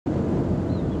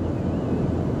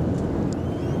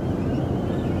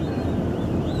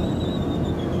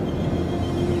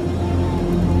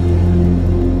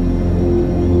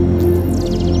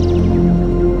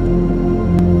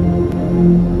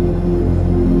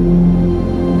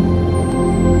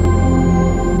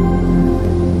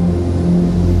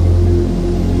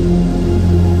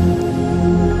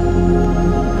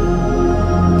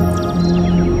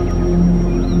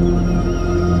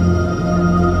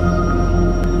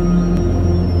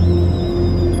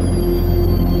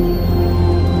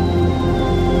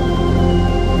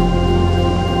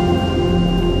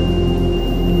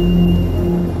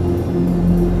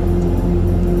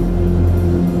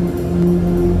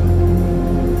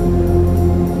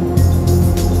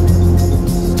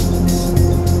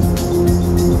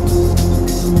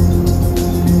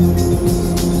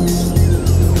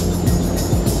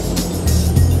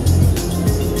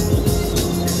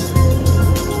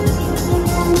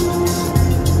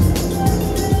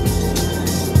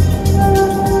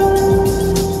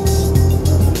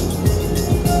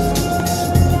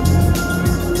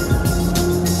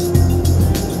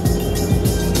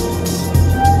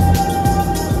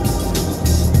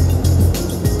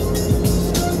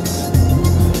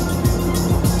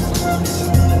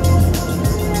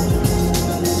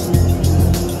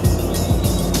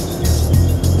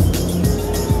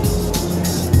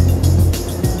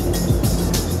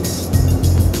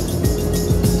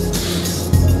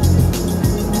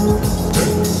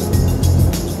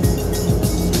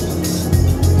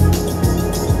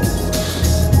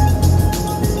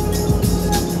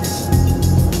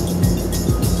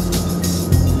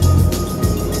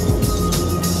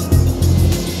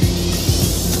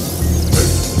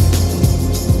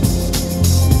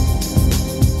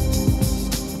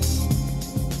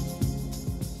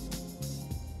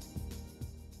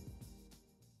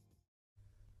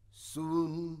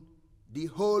The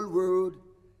whole world,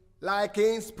 like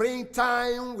in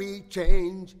springtime, we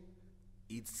change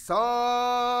its song.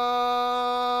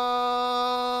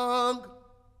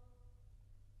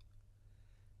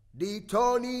 The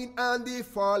turning and the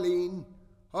falling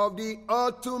of the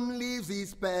autumn leaves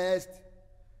is past.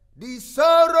 The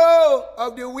sorrow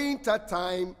of the winter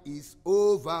time is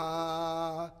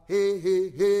over. Hey, hey,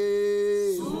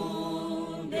 hey.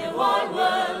 Soon the whole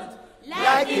world,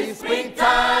 like in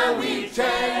springtime, will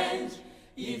change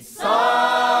its song.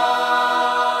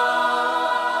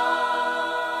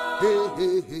 Hey,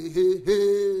 hey, hey, hey,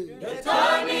 hey. The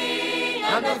turning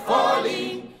and the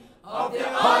falling of the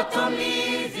autumn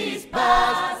leaves is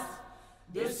past.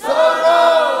 The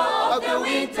sorrow of the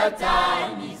winter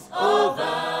time is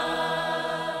over.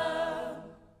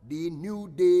 The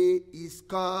new day is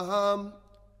come.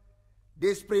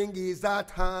 The spring is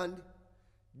at hand.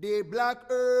 The black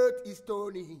earth is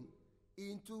turning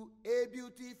into a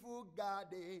beautiful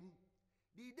garden.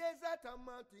 The desert and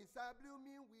mountains are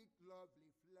blooming with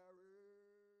lovely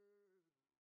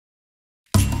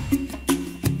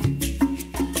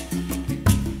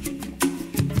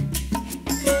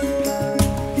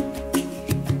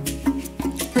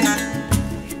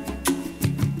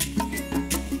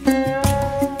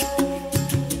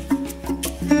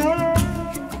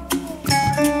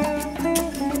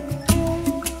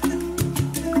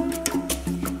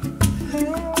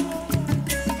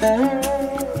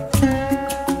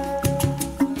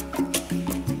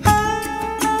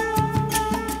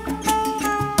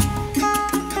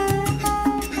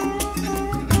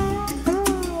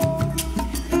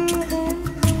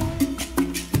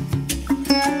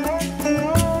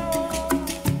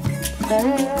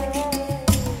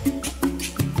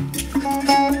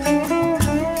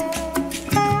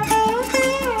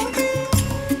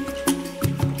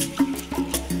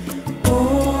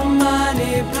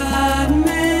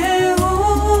Padme,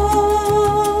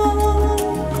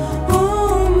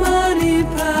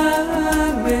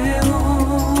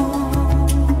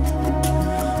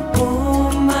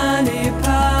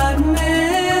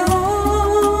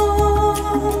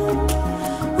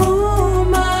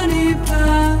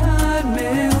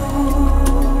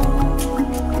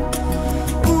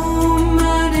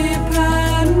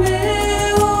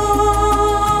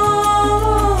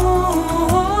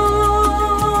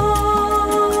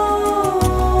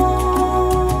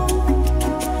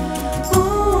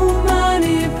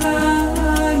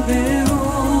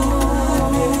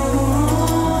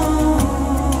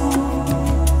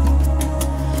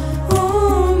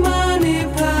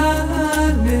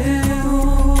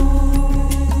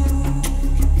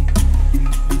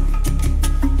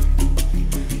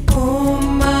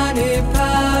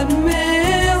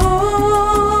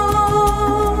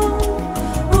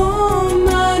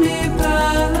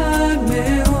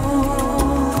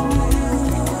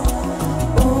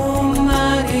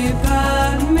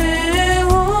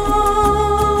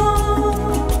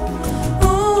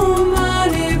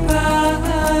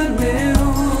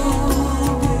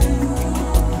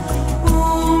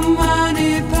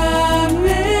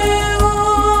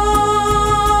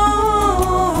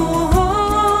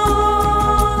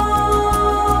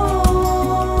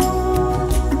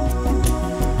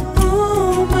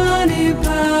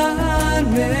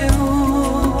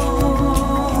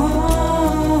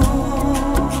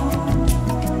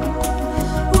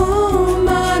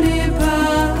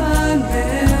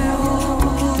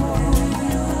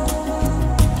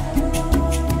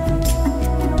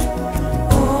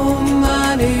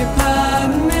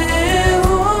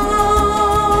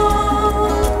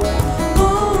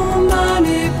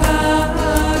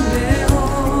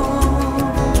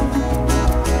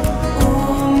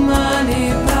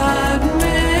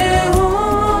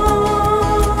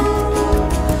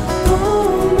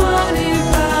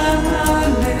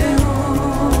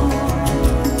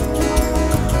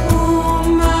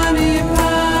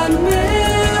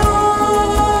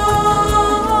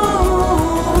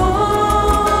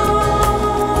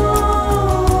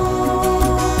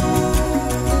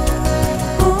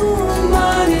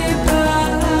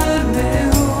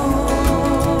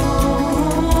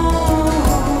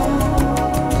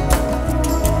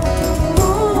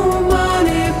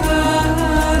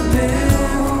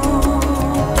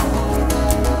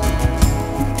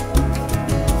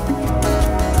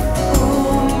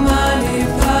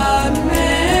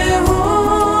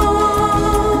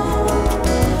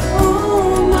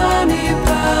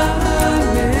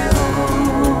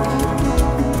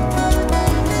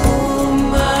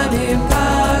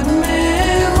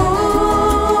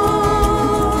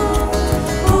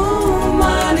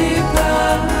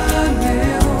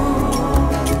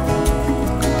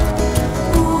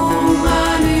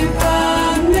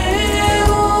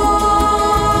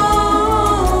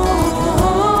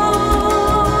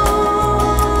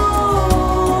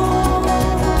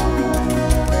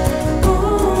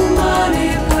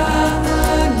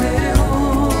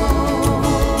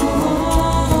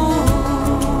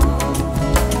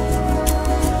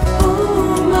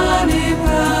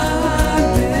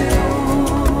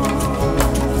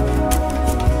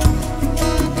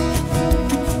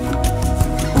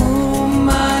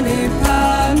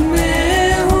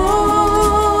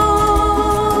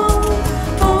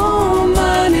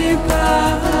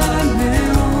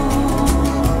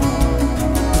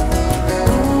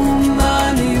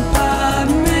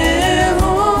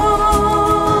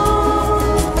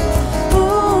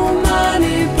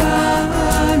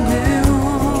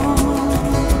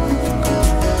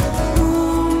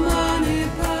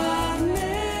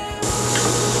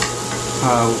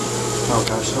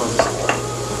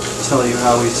 tell you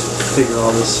how we figure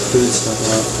all this food stuff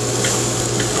out.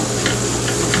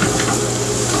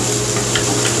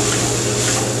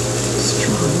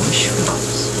 Straw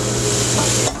mushrooms.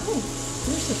 Oh,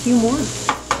 there's a few more.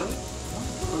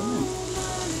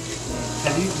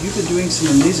 You've been doing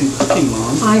some amazing cooking,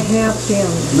 Mom. I have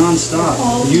been. Non-stop.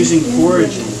 Using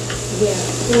foraging. Yeah,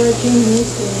 foraging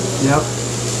using. Yep.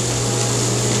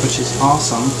 Which is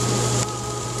awesome.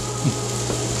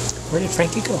 Where did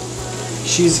Frankie go?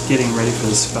 She's getting ready for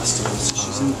this festival. So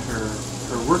she's in her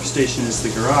workstation is the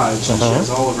garage, and she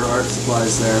has all of her art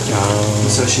supplies there.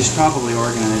 And so she's probably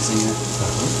organizing it.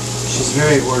 She's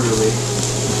very orderly.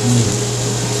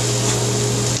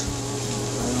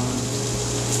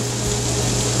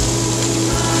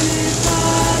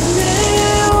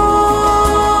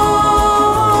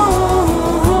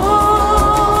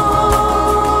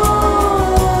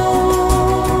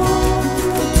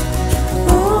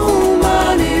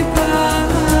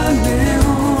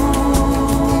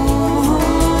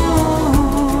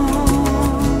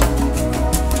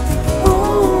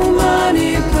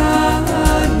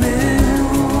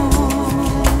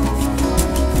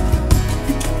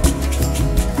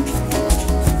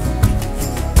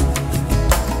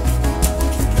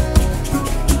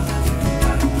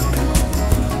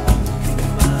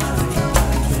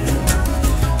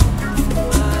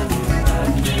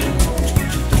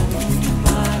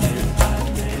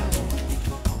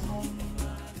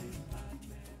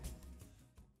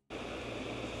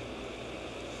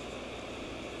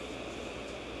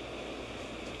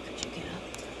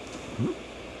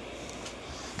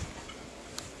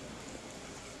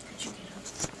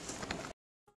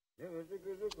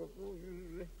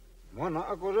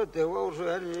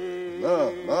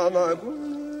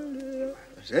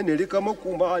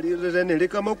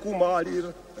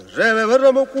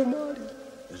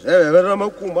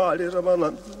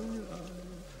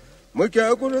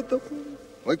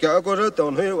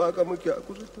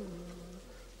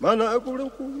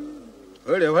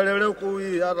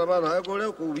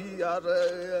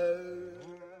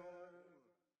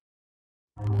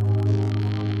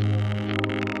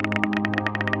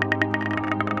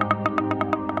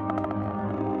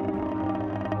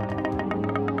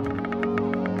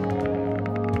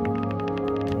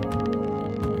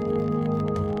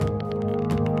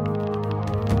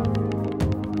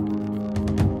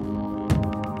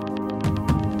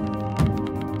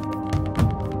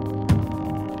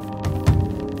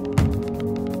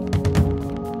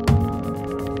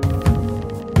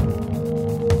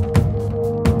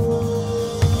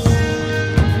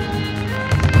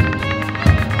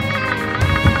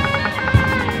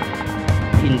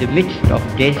 Midst of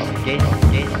death,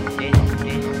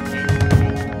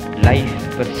 life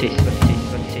persists.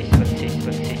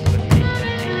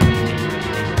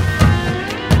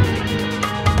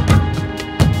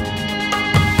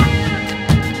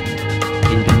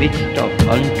 In the midst of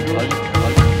untruth,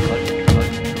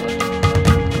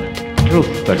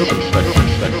 truth persists.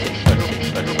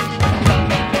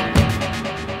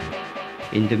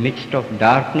 In the midst of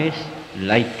darkness,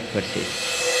 light persists.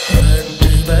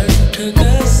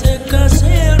 कैसे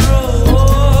कैसे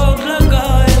रोग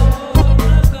लगाए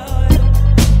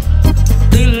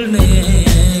दिल ने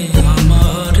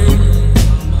हमारे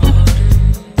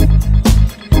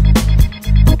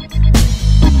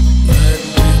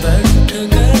बैठ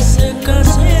कैसे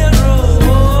कैसे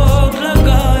रोग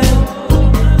लगाए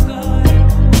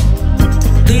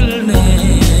दिल ने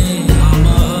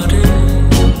हमारे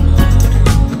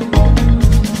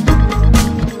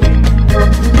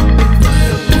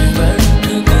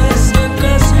कैसे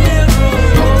कैसे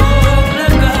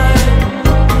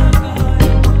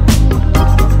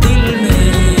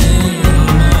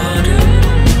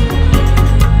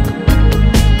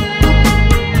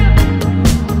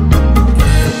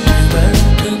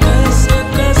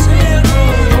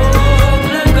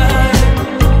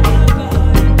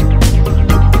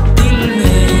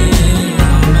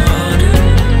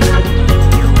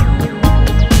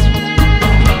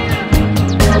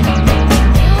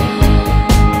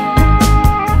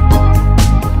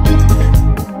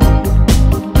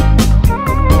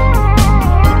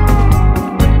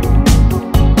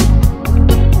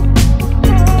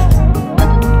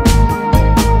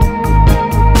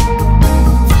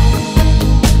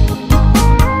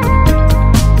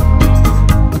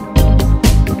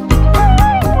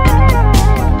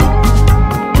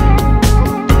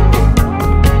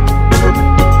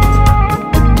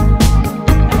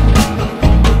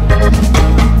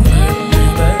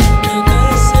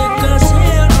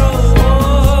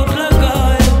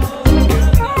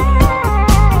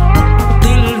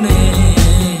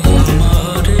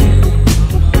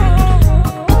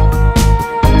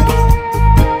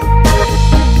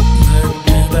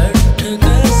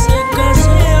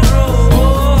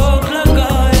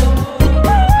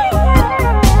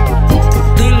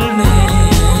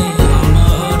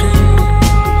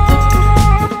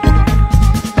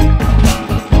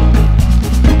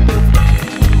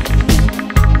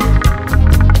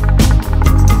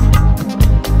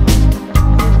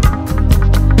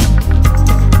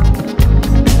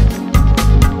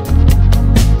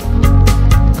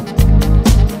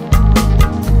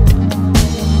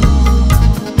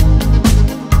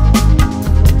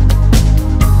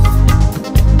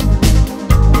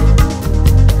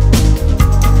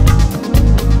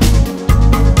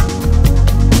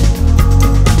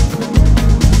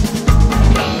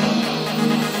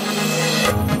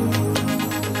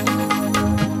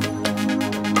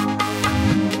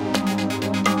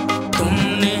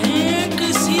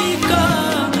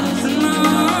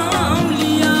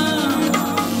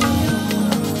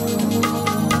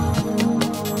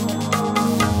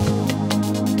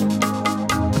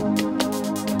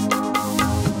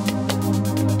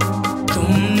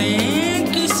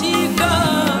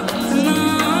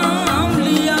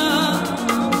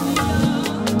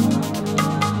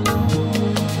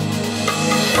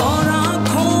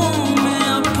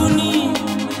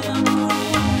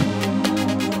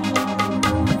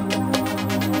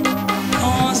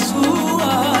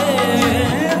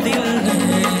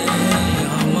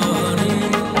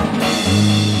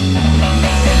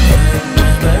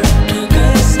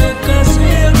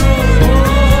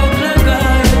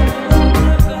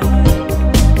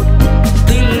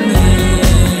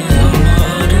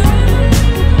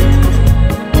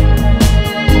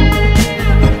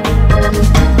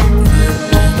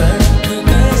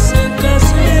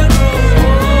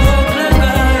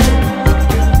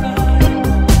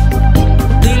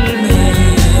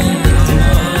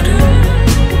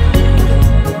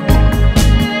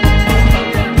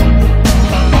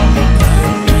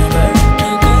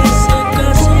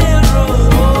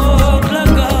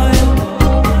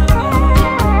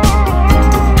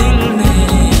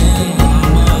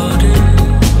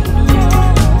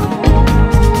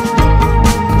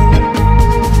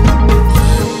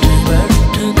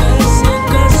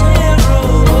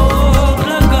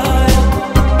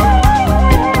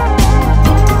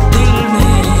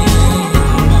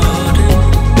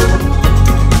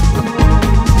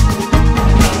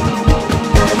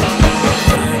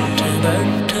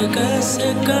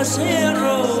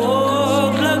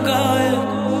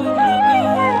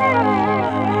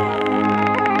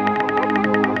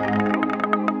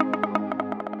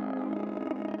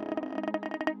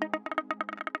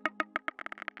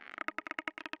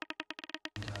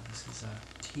is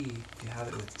tea. If you have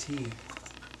it with tea,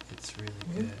 it's really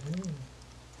good.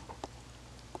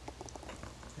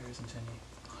 There isn't any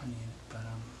honey in it, but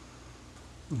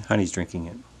Honey's drinking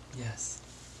it. yes.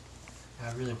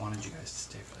 I really wanted you guys to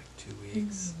stay for like 2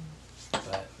 weeks,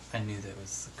 but I knew that it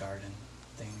was the garden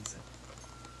things that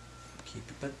keep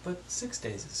you. But 6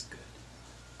 days is good.